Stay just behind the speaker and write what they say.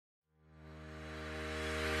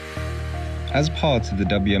As part of the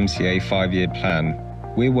WMCA 5-year plan,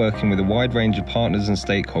 we're working with a wide range of partners and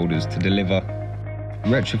stakeholders to deliver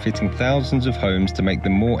retrofitting thousands of homes to make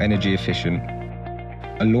them more energy efficient,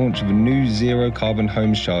 a launch of a new zero-carbon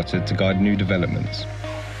homes charter to guide new developments,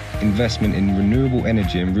 investment in renewable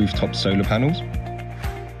energy and rooftop solar panels,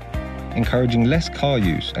 encouraging less car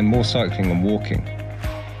use and more cycling and walking,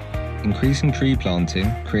 increasing tree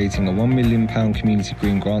planting, creating a £1 million community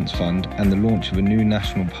green grants fund and the launch of a new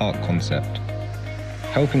national park concept,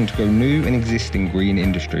 helping to grow new and existing green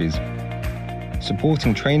industries,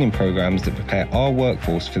 supporting training programs that prepare our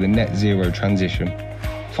workforce for the net zero transition.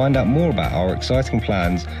 Find out more about our exciting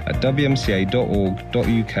plans at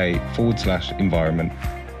wmca.org.uk/environment.